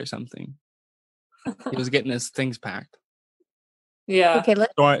leave you or something. He was getting his things packed. Yeah. Okay,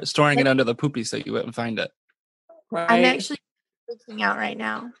 storing it under the poopy so you wouldn't find it. Right. I'm actually freaking out right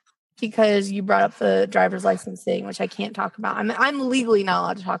now because you brought up the driver's license thing, which I can't talk about. I'm legally not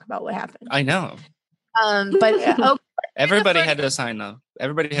allowed to talk about what happened. I know. But everybody had to sign though.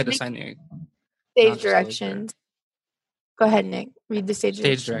 Everybody had to sign the stage directions. Go ahead, Nick. Read the stage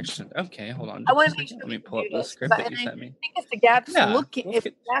direction. Okay, hold on. I want to make sure Let me we pull up do the this, script but- that you sent me. I think if the Gap's Yeah, if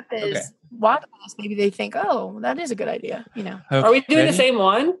the Gap is watching this, maybe they think, "Oh, that is a good idea." You know. Okay, Are we doing ready? the same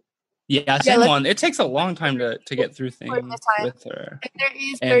one? Yeah, same let's- one. It takes a long time to get through this things time. with her. And there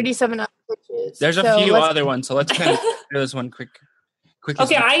is And 37 other pitches. There's a few other ones, so let's kind of do this one quick.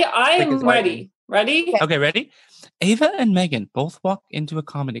 Okay, I'm ready. Ready? Okay, ready? Ava and Megan both walk into a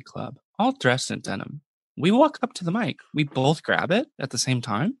comedy club, all dressed in denim. We walk up to the mic. We both grab it at the same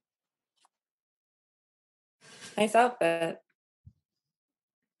time. Nice outfit.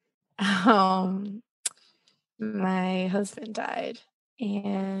 My husband died,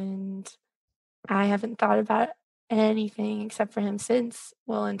 and I haven't thought about anything except for him since,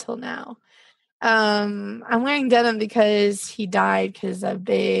 well, until now. I'm wearing denim because he died because a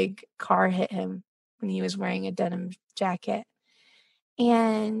big car hit him when he was wearing a denim jacket.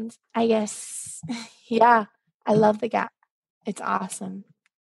 And I guess, yeah, I love the Gap. It's awesome.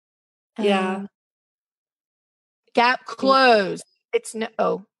 Yeah. Gap closed. It's no.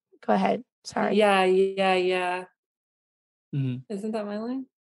 Oh, go ahead. Sorry. Yeah. Mm-hmm. Isn't that my line?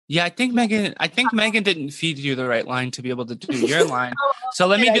 Yeah, I think Megan didn't feed you the right line to be able to do your line. So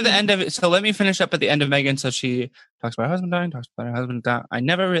let me do the end of it. So let me finish up at the end of Megan. So she talks about her husband dying, talks about her husband dying. I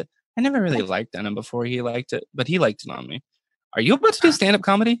never really liked denim before he liked it, but he liked it on me. Are you about to do stand-up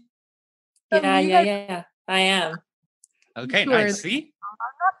comedy? Yeah. I am. Okay, nice. See?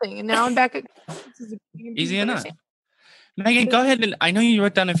 Nothing. And now I'm back at easy enough. Megan, go ahead, and I know you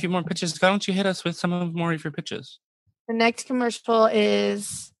wrote down a few more pitches. Why don't you hit us with some more of your pitches? The next commercial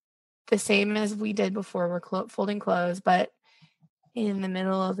is the same as we did before. We're folding clothes, but in the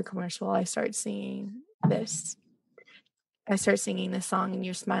middle of the commercial, I start singing this. I start singing this song, and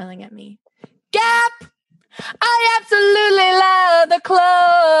you're smiling at me. Gap! I absolutely love the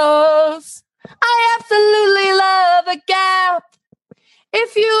clothes. I absolutely love the Gap.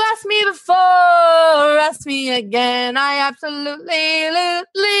 If you asked me before, ask me again. I absolutely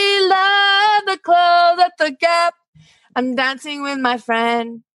love the clothes at the Gap. I'm dancing with my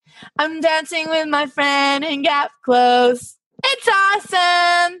friend. I'm dancing with my friend in Gap clothes. It's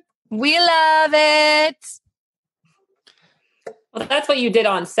awesome. We love it. Well, that's what you did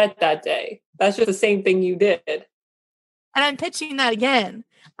on set that day. That's just the same thing you did. And I'm pitching that again.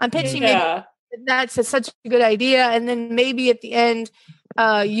 I'm pitching it. That's such a good idea. And then maybe at the end,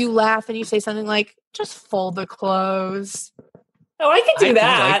 you laugh and you say something like, just fold the clothes. Oh, I can do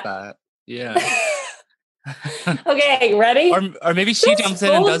that. I like that. Yeah. Okay, ready? Or maybe she jumps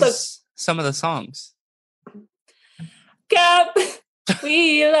in and does some of the songs. Gap.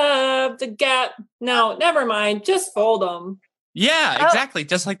 We love the Gap. No, never mind. Just fold them. Yeah, exactly.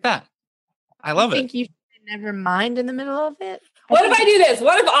 Just like that. I love it. I think you never mind in the middle of it. What if I do this?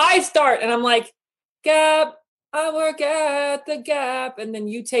 What if I start and I'm like, Gap, I work at the Gap. And then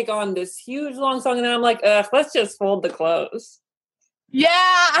you take on this huge long song. And then I'm like, let's just fold the clothes. Yeah,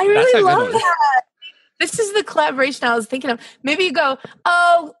 I really love that. This is the collaboration I was thinking of. Maybe you go,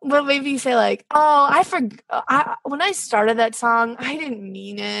 maybe you say like, I forgot. When I started that song, I didn't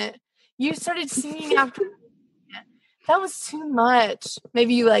mean it. You started singing after. That was too much.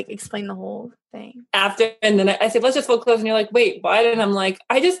 Maybe you like explain the whole thing. After, and then I said, let's just fold clothes. And you're like, wait, why? And I'm like,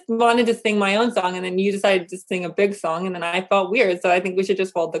 I just wanted to sing my own song. And then you decided to sing a big song. And then I felt weird. So I think we should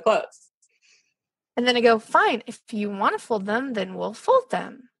just fold the clothes. And then I go, fine. If you want to fold them, then we'll fold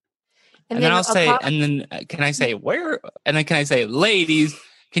them. And then I'll say, and then can I say where? And then can I say, ladies,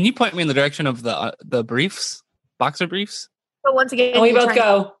 can you point me in the direction of the briefs, boxer briefs? So once again, and we both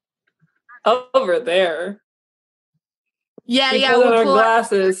go over there. Yeah, we pull out our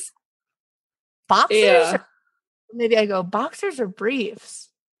glasses. Boxers? Yeah. Maybe I go boxers or briefs.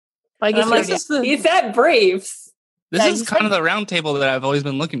 Well, I guess you said briefs. This is kind of the round table that I've always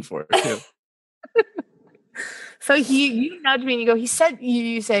been looking for too. So you nudge me and you go. He said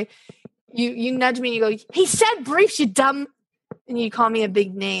you say. You nudge me and you go, he said briefs, you dumb. And you call me a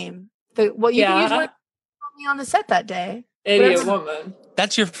big name. You can use what called me on the set that day. Idiot woman.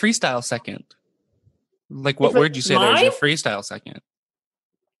 That's your freestyle second. Like what word you say there is your freestyle second.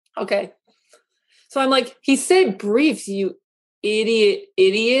 Okay. So I'm like, he said briefs, you idiot.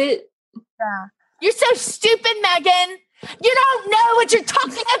 Yeah. You're so stupid, Megan. You don't know what you're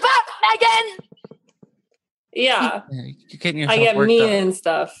talking about, Megan. Yeah. You're getting yourself I get worked mean up. And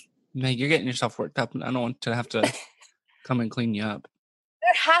stuff. Meg, you're getting yourself worked up. I don't want to have to come and clean you up.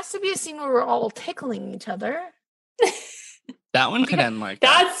 There has to be a scene where we're all tickling each other. That one could end like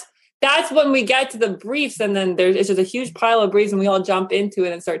that. That's when we get to the briefs, and then it's just a huge pile of briefs, and we all jump into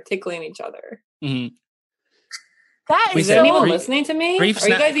it and start tickling each other. Mm-hmm. That is anyone listening to me? Are you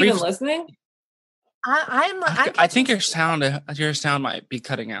guys even listening? I think your sound might be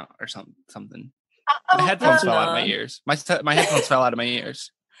cutting out or something. My headphones fell out of my ears. My headphones fell out of my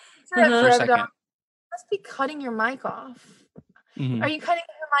ears for a second. Must be cutting your mic off. Mm-hmm. Are you cutting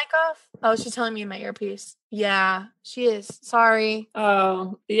your mic off? Oh, she's telling me in my earpiece. Yeah, she is. Sorry.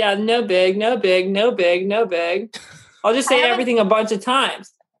 Oh, yeah. No big. I'll just say everything a bunch of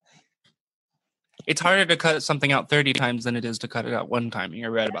times. It's harder to cut something out 30 times than it is to cut it out one time.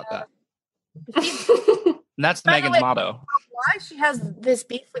 You're right about that. That's Megan's motto. Why she has this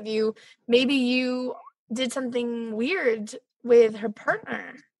beef with you? Maybe you did something weird with her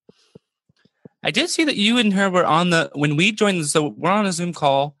partner. I did see that you and her were when we joined. So we're on a Zoom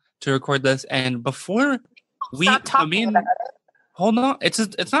call to record this, and before hold on,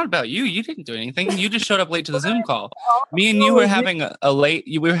 it's not about you. You didn't do anything. You just showed up late to the Zoom call. Me and you were having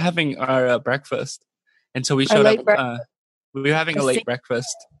we were having our breakfast, and so we showed up. We were having a late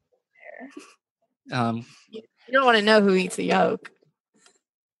breakfast. You don't want to know who eats the yolk.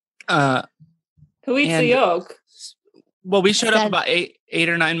 Who eats the yolk? Well, we showed up about 8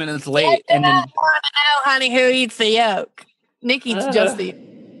 or 9 minutes late, and then I want to know, honey, who eats the yolk. Nick eats just the.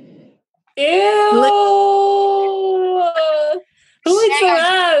 Ew! Who eats the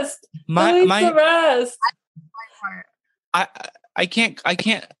rest? The rest? I can't.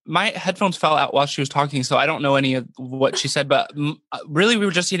 My headphones fell out while she was talking, so I don't know any of what she said. But really, we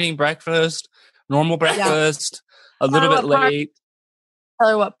were just eating breakfast, normal breakfast, a little bit late. Tell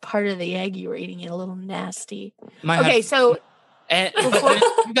her what part of the egg you were eating. It a little nasty. So and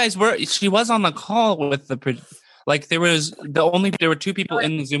you guys were. She was on the call with the. There were two people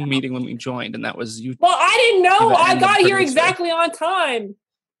in the Zoom meeting when we joined, and that was you. Well, I didn't know. I got here exactly on time.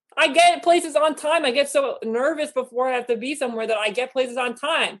 I get places on time. I get so nervous before I have to be somewhere that I get places on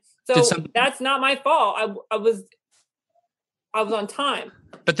time. So that's not my fault. I was on time.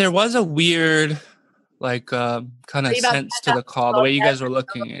 But there was a weird, kind of sense to the call, the way you guys were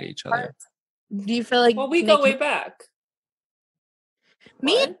looking at each other. Do you feel like? Well, we go way back.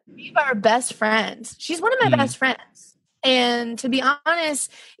 Me and Eve are best friends. She's one of my best friends. And to be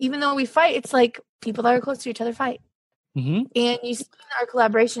honest, even though we fight, it's like people that are close to each other fight. Mm-hmm. And you see our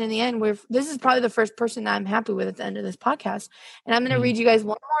collaboration in the end, this is probably the first person that I'm happy with at the end of this podcast. And I'm going to read you guys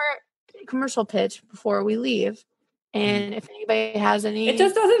one more commercial pitch before we leave. And if anybody has any... It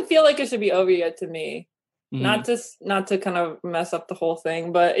just doesn't feel like it should be over yet to me. Not to kind of mess up the whole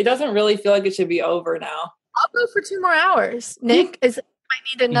thing, but it doesn't really feel like it should be over now. I'll go for 2 more hours. Nick might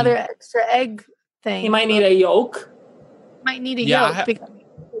need another extra egg thing. He might need a yolk. Might need a yolk.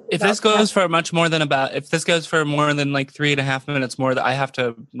 If this goes for more than 3.5 minutes more, that I have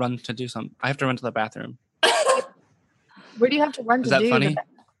to run to do something. I have to run to the bathroom. Where do you have to run to do? Is that funny? Do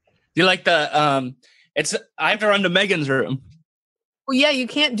you like the I have to run to Megan's room. Well, yeah, you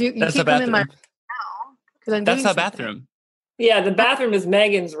can't do. That's the bathroom. Now, that's the bathroom. Yeah, the bathroom is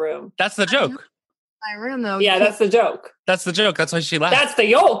Megan's room. That's the joke. My room, though. Yeah, that's the joke. That's the joke. That's why she laughed. That's the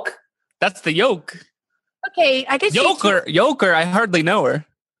yolk. That's the yolk. Okay, I guess Yoker. I hardly know her.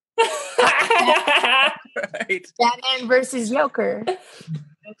 Right. Batman versus Yoker.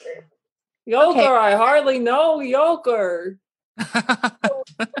 Yoker, okay. I hardly know Yoker. This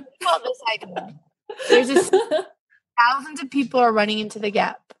idea. There's thousands of people are running into the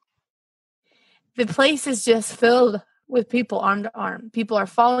Gap. The place is just filled with people arm to arm. People are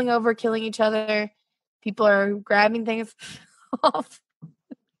falling over, killing each other. People are grabbing things off.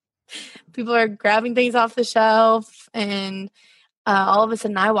 People are grabbing things off the shelf, and all of a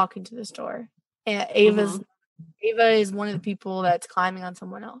sudden, I walk into the store. And Ava is one of the people that's climbing on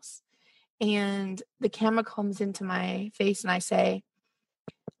someone else, and the camera comes into my face, and I say,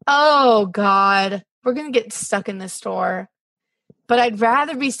 "Oh God, we're gonna get stuck in this store." But I'd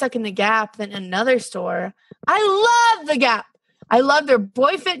rather be stuck in the Gap than another store. I love the Gap. I love their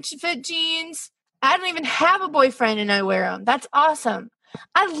boy fit jeans. I don't even have a boyfriend and I wear them. That's awesome.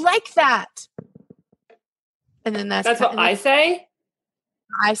 I like that. And then that's what I say?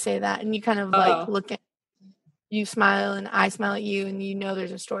 I say that. And you kind of like look at, you smile and I smile at you and you know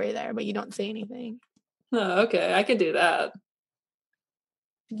there's a story there, but you don't say anything. Oh, okay. I could do that.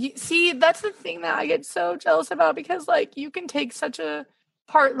 See, that's the thing that I get so jealous about, because like you can take such a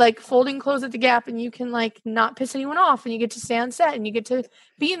part, like folding clothes at the Gap, and you can like not piss anyone off, and you get to stay on set and you get to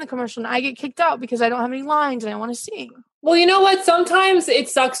be in the commercial, and I get kicked out because I don't have any lines and I want to sing. Well, you know what? Sometimes it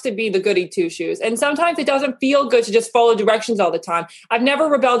sucks to be the goody two-shoes, and sometimes it doesn't feel good to just follow directions all the time. I've never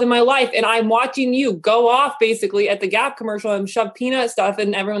rebelled in my life, and I'm watching you go off basically at the Gap commercial and shove peanut stuff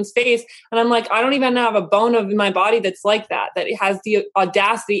in everyone's face, and I'm like, I don't even have a bone in my body that's like that it has the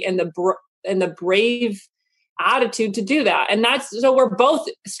audacity and the brave attitude to do that. And so we're both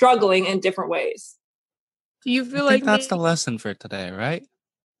struggling in different ways. Do you feel I think like that's the lesson for today, right?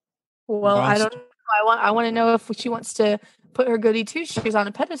 Well, I don't know. I want to know if she wants to put her goody two shoes on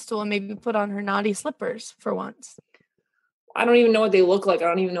a pedestal and maybe put on her naughty slippers for once. I don't even know what they look like. I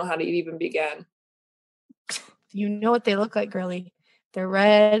don't even know how to even begin. You know what they look like, girly. They're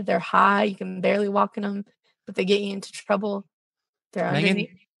red. They're high. You can barely walk in them, but they get you into trouble. They're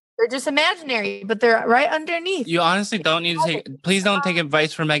underneath. They're just imaginary, but they're right underneath. You honestly don't need to please don't take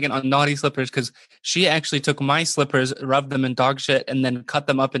advice from Megan on naughty slippers, because she actually took my slippers, rubbed them in dog shit, and then cut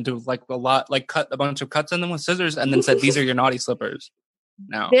them up into cut a bunch of cuts in them with scissors, and then said, "These are your naughty slippers."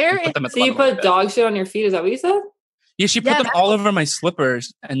 Now, so you put dog shit on your feet? Is that what you said? Yeah, she put them all over my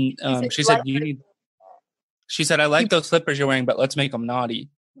slippers, and she said, She said, "I like those slippers you're wearing, but let's make them naughty,"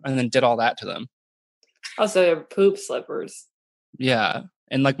 and then did all that to them. Oh, so they're poop slippers. Yeah.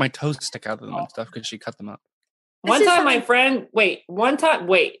 And like my toes stick out of them and stuff because she cut them up. One time my friend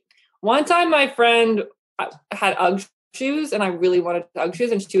had UGG shoes, and I really wanted UGG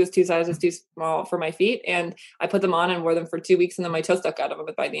shoes, and she was 2 sizes too small for my feet, and I put them on and wore them for 2 weeks, and then my toe stuck out of them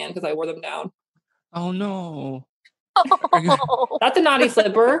by the end because I wore them down. Oh no. That's a naughty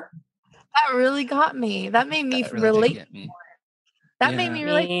slipper. That really got me. That made me relate. That made me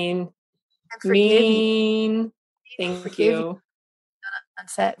really mean. Thank you.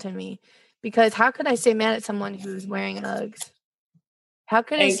 Upset to me, because how could I stay mad at someone who's wearing Uggs? How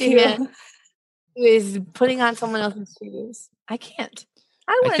could I stay mad who is putting on someone else's shoes? I can't.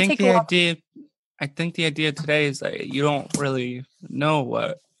 I think the idea today is that you don't really know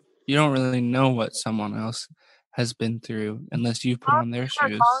what someone else has been through unless you put on their shoes.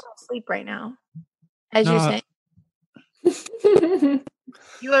 You're falling asleep right now, as you're saying.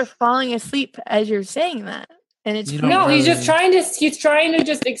 You are falling asleep as you're saying that. And it's he's trying to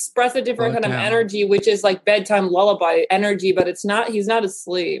just express a different kind of energy, which is like bedtime lullaby energy, but he's not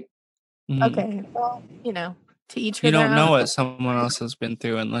asleep. Mm-hmm. Okay. Well, to each you don't know what someone else has been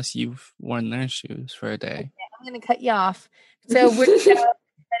through unless you've worn their shoes for a day. Okay, I'm going to cut you off. So we're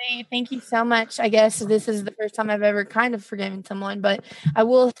thank you so much. I guess this is the first time I've ever kind of forgiven someone, but I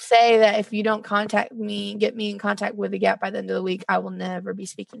will say that if you don't get me in contact with the Gap by the end of the week, I will never be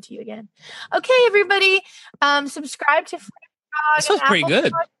speaking to you again. Okay, everybody, subscribe to Forever Dog. This was pretty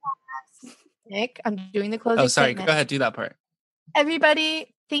good. Nick, I'm doing the closing statement. Go ahead, do that part.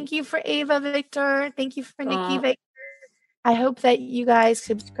 Everybody, thank you for Ava Victor. Thank you for Nikki Victor. I hope that you guys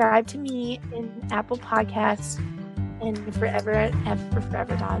subscribe to me in Apple Podcasts. And forever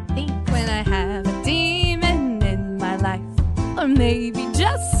dog. Thanks. When I have a demon in my life, or maybe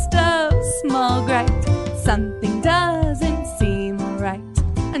just a small gripe, something doesn't seem right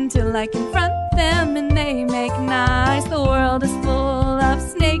until I confront them and they make nice. The world is full of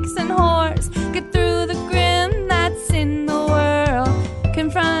snakes and whores. Get through the grim that's in the world.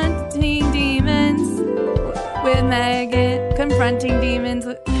 Confronting demons with Megan. Confronting demons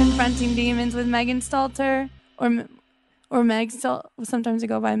with Megan Stalter. Or Meg, sometimes I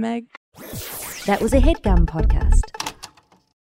go by Meg. That was a HeadGum podcast.